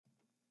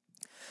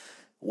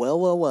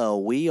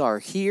Well, we are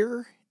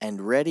here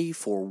and ready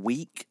for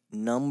week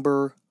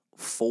number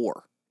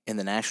 4 in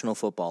the National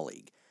Football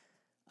League.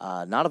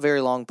 Not a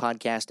very long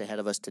podcast ahead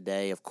of us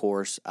today, of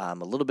course.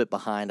 I'm a little bit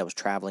behind. I was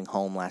traveling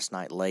home last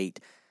night late,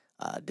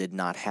 did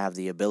not have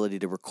the ability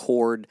to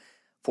record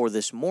for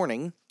this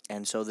morning,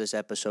 and so this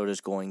episode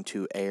is going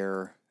to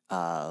air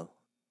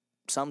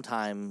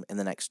sometime in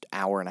the next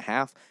hour and a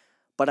half,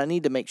 but I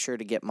need to make sure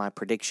to get my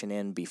prediction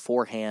in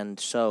beforehand,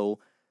 so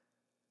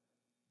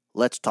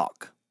let's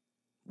talk.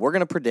 We're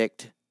going to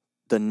predict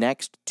the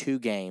next 2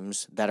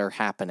 games that are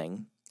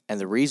happening, and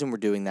the reason we're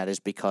doing that is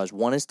because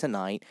one is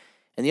tonight,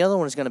 and the other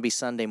one is going to be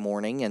Sunday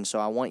morning, and so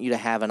I want you to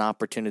have an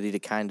opportunity to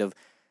kind of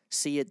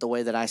see it the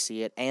way that I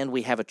see it, and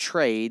we have a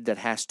trade that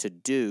has to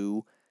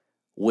do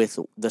with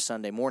the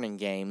Sunday morning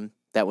game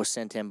that was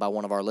sent in by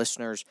one of our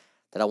listeners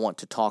that I want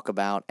to talk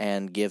about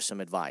and give some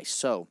advice.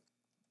 So,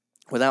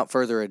 without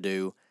further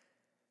ado,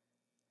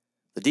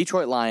 the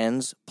Detroit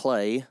Lions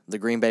play the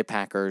Green Bay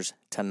Packers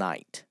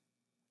tonight.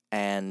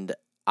 And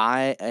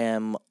I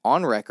am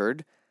on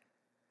record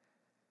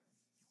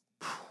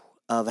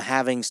of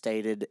having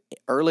stated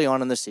early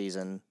on in the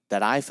season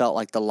that I felt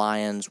like the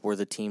Lions were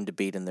the team to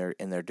beat in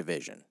their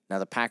division. Now,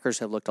 the Packers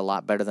have looked a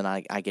lot better than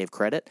I gave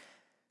credit.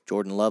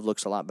 Jordan Love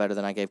looks a lot better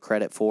than I gave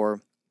credit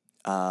for.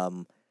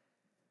 I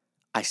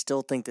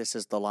still think this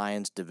is the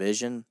Lions'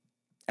 division,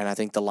 and I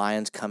think the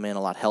Lions come in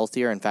a lot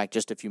healthier. In fact,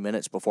 just a few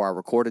minutes before I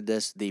recorded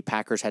this, the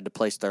Packers had to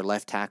place their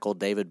left tackle,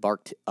 David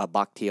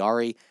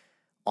Bakhtiari,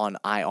 on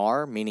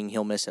IR, meaning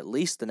he'll miss at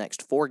least the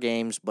next 4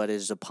 games, but it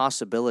is a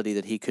possibility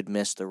that he could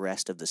miss the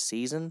rest of the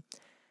season.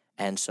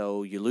 And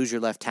so you lose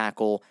your left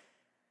tackle.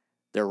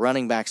 Their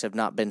running backs have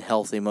not been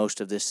healthy most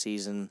of this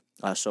season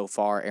so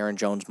far. Aaron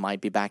Jones might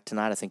be back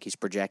tonight. I think he's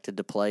projected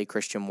to play.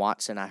 Christian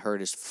Watson, I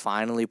heard, is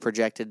finally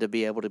projected to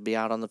be able to be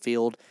out on the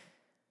field.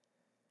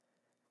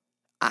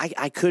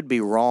 I could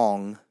be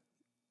wrong,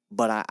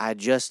 but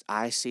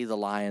I see the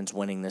Lions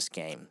winning this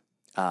game.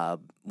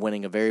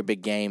 Winning a very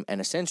big game and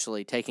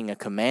essentially taking a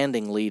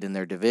commanding lead in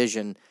their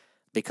division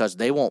because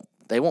they won't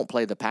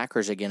play the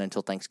Packers again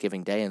until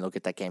Thanksgiving Day, and they'll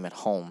get that game at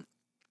home.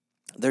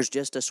 There's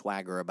just a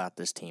swagger about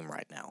this team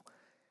right now.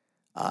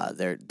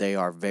 They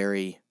are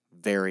very,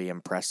 very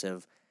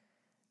impressive,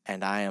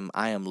 and I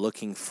am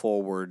looking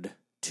forward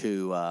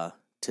to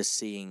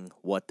seeing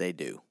what they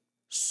do.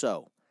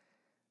 So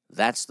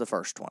that's the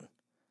first one.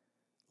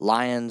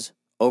 Lions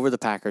over the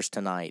Packers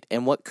tonight,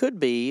 and what could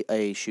be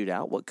a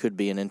shootout, what could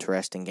be an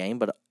interesting game,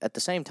 but at the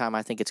same time,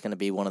 I think it's going to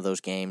be one of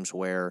those games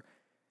where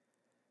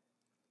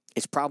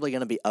it's probably going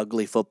to be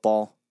ugly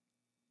football,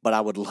 but I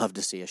would love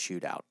to see a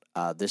shootout.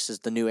 This is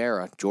the new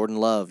era. Jordan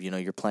Love,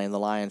 you're playing the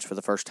Lions for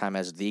the first time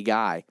as the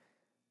guy.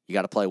 You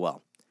got to play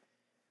well.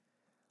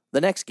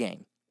 The next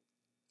game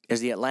is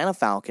the Atlanta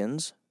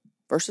Falcons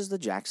versus the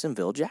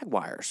Jacksonville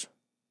Jaguars.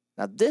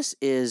 Now, this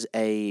is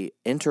a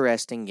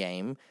interesting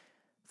game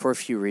for a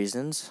few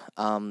reasons.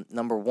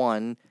 Number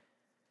one,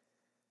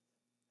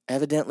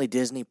 evidently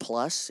Disney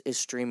Plus is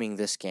streaming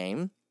this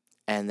game,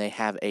 and they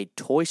have a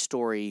Toy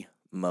Story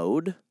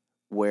mode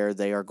where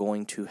they are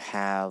going to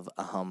have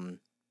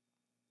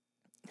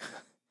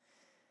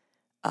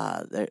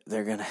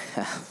they're gonna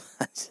have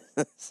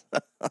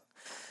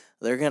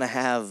they're gonna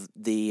have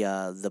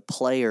the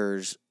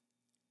players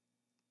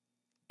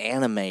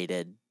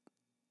animated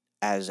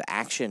as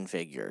action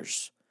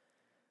figures.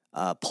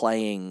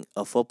 Playing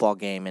a football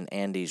game in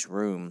Andy's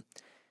room,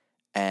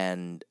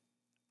 and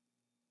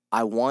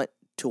I want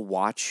to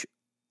watch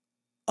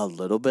a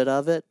little bit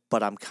of it,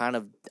 but I'm kind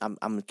of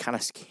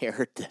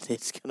scared that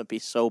it's going to be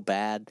so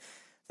bad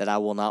that I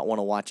will not want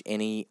to watch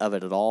any of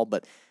it at all.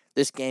 But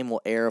this game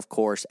will air, of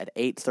course, at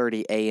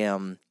 8:30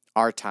 a.m.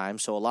 our time.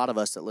 So a lot of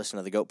us that listen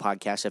to the GOAT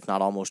podcast, if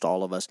not almost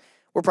all of us,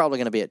 we're probably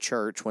going to be at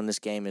church when this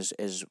game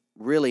is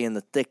really in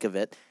the thick of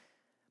it.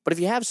 But if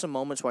you have some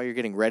moments while you're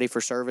getting ready for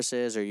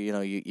services, or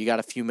you got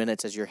a few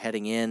minutes as you're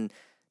heading in,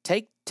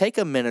 take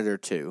a minute or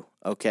two,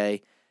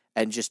 okay,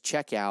 and just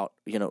check out.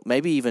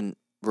 Maybe even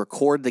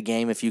record the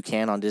game if you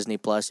can on Disney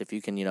Plus, if you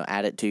can,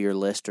 add it to your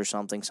list or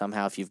something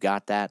somehow if you've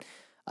got that.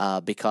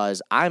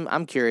 Because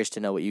I'm curious to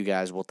know what you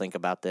guys will think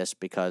about this,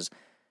 because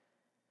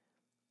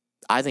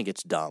I think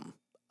it's dumb.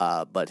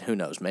 But who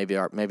knows? Maybe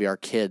our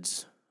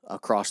kids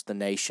across the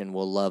nation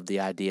will love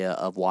the idea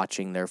of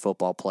watching their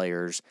football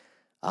players.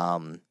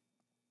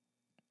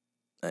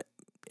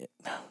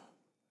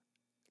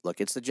 Look,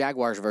 it's the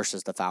Jaguars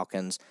versus the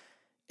Falcons.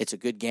 It's a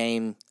good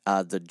game.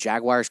 The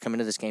Jaguars come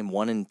into this game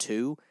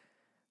 1-2.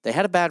 They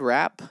had a bad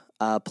rap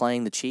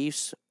playing the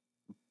Chiefs,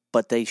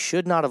 but they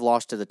should not have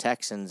lost to the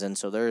Texans. And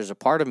so there is a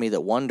part of me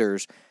that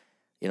wonders,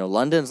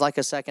 London's like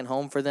a second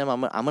home for them.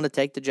 I'm going to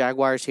take the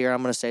Jaguars here.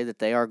 I'm going to say that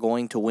they are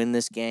going to win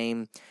this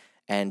game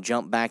and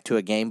jump back to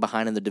a game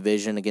behind in the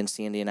division against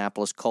the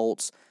Indianapolis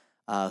Colts,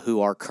 who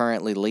are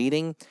currently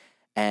leading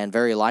and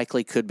very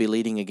likely could be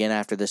leading again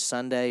after this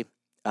Sunday.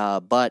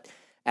 But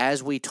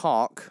as we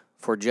talk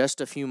for just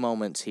a few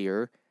moments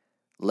here,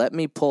 let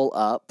me pull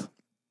up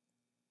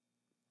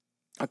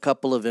a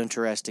couple of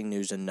interesting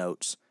news and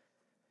notes.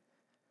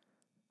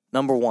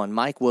 Number one,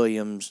 Mike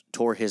Williams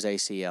tore his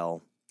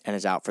ACL and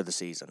is out for the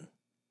season.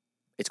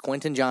 It's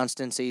Quentin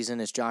Johnston season,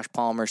 it's Josh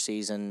Palmer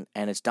season,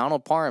 and it's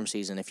Donald Parham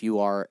season. If you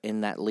are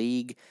in that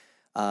league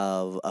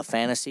of a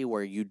fantasy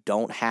where you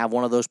don't have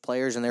one of those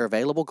players and they're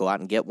available, go out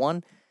and get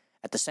one.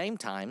 At the same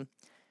time,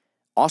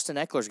 Austin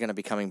Eckler is going to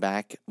be coming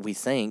back, we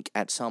think,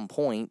 at some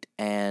point,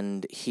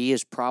 and he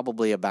is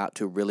probably about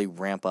to really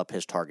ramp up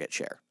his target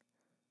share.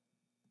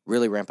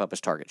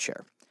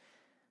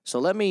 So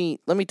let me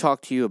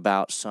talk to you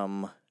about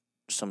some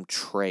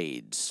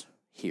trades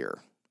here.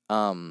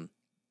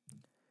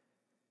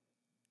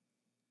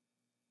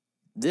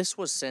 This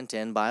was sent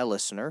in by a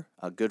listener,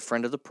 a good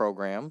friend of the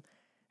program.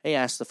 He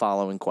asked the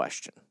following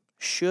question: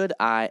 should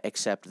I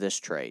accept this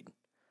trade?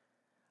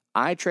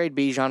 I trade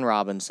Bijan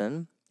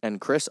Robinson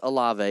and Chris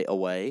Olave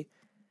away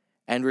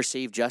and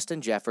receive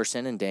Justin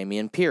Jefferson and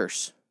Dameon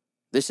Pierce.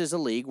 This is a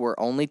league where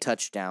only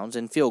touchdowns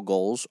and field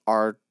goals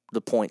are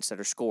the points that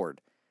are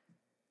scored.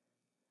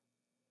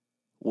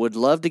 Would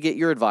love to get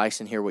your advice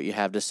and hear what you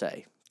have to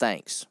say.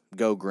 Thanks.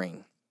 Go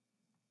Green.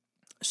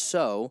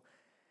 So,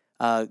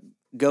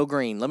 Go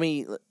Green. Let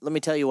me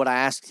tell you what I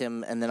asked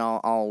him, and then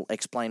I'll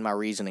explain my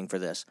reasoning for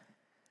this.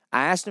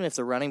 I asked him if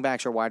the running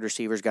backs or wide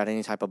receivers got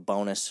any type of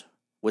bonus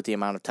with the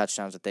amount of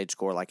touchdowns that they'd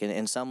score. Like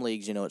in some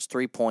leagues, it's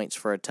 3 points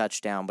for a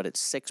touchdown, but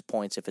it's 6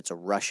 points if it's a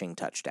rushing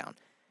touchdown.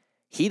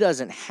 He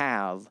doesn't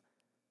have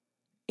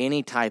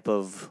any type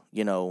of,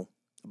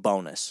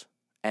 bonus.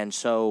 And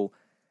so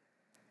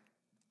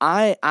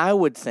I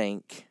would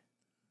think,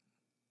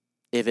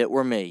 if it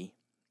were me,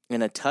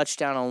 in a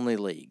touchdown-only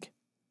league,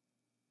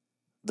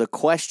 the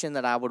question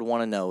that I would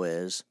want to know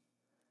is,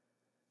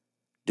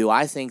 do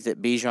I think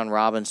that Bijan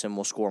Robinson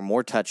will score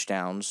more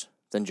touchdowns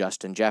than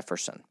Justin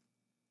Jefferson?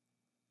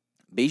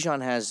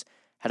 Bijan has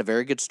had a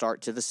very good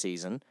start to the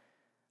season.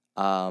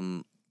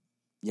 Looking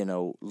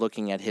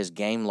at his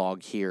game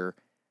log here,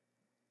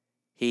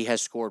 he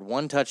has scored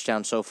 1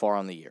 touchdown so far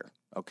on the year,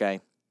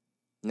 okay?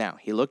 Now,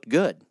 he looked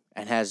good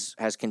and has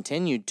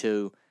continued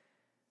to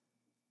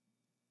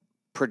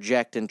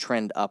project and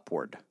trend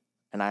upward.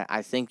 And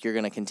I think you're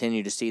going to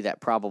continue to see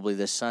that probably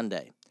this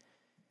Sunday.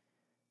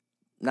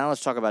 Now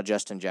let's talk about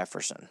Justin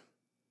Jefferson.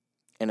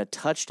 In a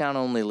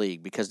touchdown-only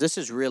league, because this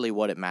is really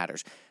what it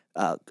matters.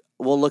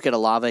 We'll look at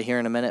Olave here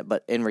in a minute,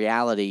 but in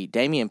reality,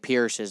 Dameon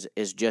Pierce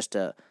is just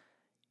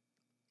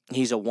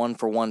he's a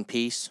one-for-one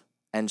piece.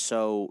 And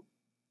so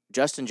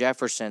Justin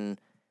Jefferson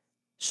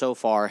so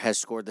far has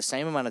scored the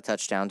same amount of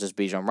touchdowns as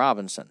Bijan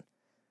Robinson.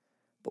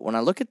 But when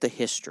I look at the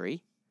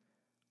history,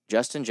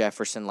 Justin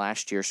Jefferson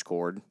last year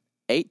scored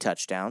 8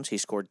 touchdowns. He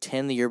scored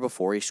 10 the year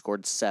before. He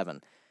scored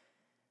 7.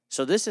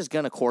 So this is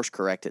going to course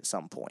correct at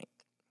some point.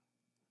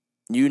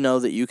 You know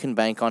that you can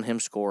bank on him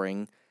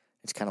scoring.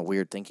 It's kind of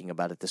weird thinking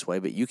about it this way,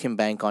 but you can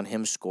bank on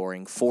him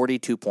scoring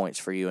 42 points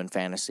for you in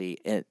fantasy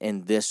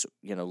in this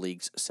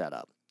league's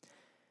setup.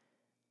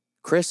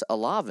 Chris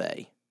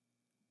Olave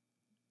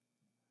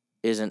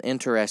is an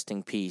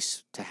interesting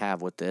piece to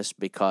have with this,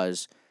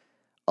 because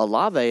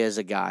Olave is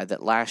a guy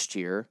that last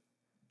year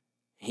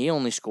he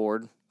only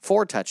scored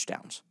 4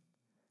 touchdowns.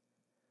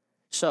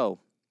 So,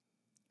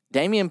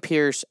 Dameon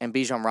Pierce and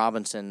Bijan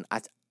Robinson,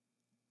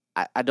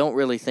 I don't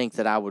really think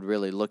that I would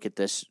really look at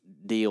this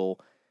deal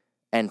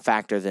and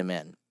factor them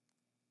in.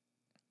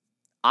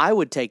 I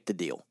would take the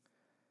deal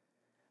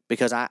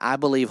because I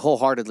believe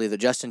wholeheartedly that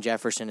Justin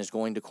Jefferson is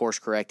going to course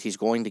correct. He's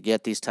going to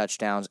get these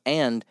touchdowns.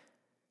 And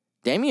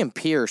Dameon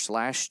Pierce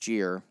last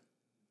year,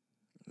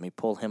 let me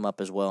pull him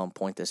up as well and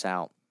point this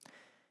out.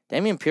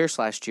 Dameon Pierce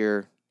last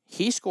year,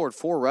 he scored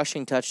 4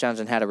 rushing touchdowns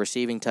and had a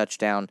receiving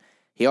touchdown.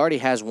 He already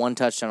has 1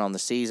 touchdown on the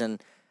season.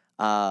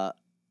 I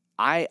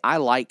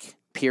like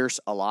Pierce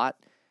a lot.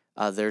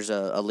 There's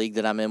a league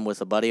that I'm in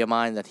with a buddy of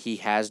mine that he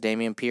has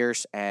Dameon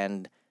Pierce,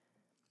 and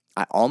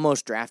I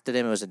almost drafted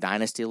him. It was a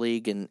dynasty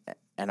league, and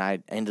I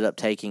ended up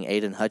taking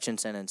Aiden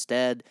Hutchinson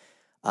instead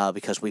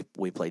because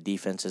we play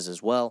defenses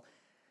as well.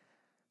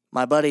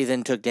 My buddy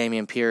then took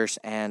Dameon Pierce,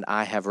 and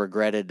I have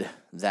regretted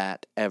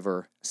that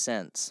ever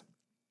since.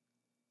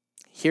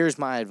 Here's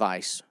my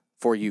advice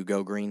for you,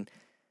 Go Green.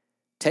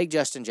 Take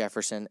Justin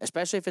Jefferson,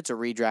 especially if it's a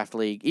redraft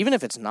league. Even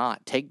if it's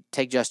not,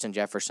 take Justin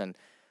Jefferson.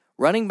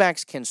 Running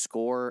backs can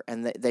score,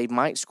 and they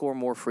might score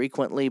more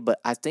frequently, but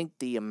I think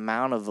the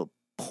amount of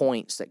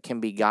points that can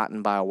be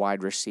gotten by a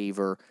wide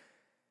receiver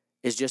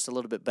is just a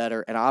little bit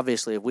better. And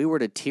obviously, if we were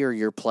to tier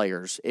your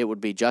players, it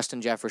would be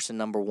Justin Jefferson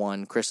number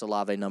 1, Chris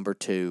Olave number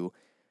 2.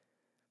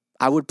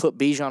 I would put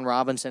Bijan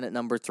Robinson at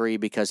number 3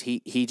 because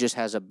he just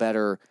has a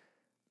better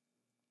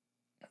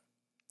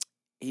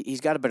 – he's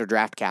got a better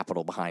draft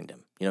capital behind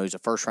him. He's a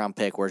first-round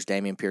pick, whereas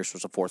Dameon Pierce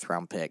was a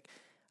fourth-round pick.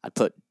 I'd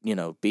put,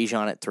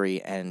 Bijan at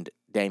 3 and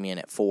Dameon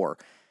at 4.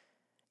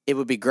 It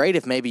would be great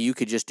if maybe you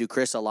could just do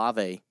Chris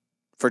Olave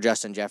for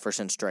Justin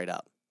Jefferson straight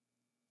up.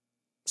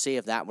 See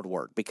if that would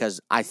work,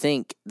 because I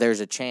think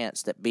there's a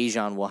chance that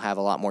Bijan will have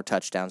a lot more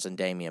touchdowns than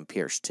Dameon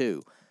Pierce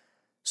too.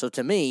 So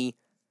to me,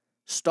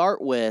 start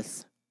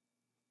with,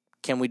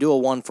 can we do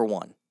a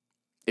 1-for-1?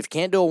 If you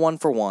can't do a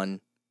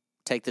 1-for-1,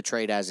 take the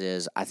trade as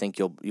is. I think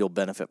you'll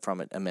benefit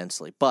from it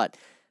immensely. But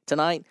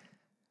tonight,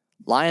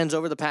 Lions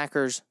over the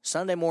Packers.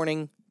 Sunday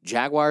morning,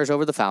 Jaguars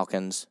over the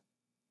Falcons.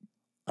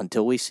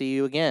 Until we see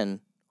you again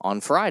on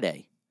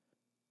Friday,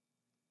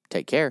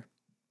 take care.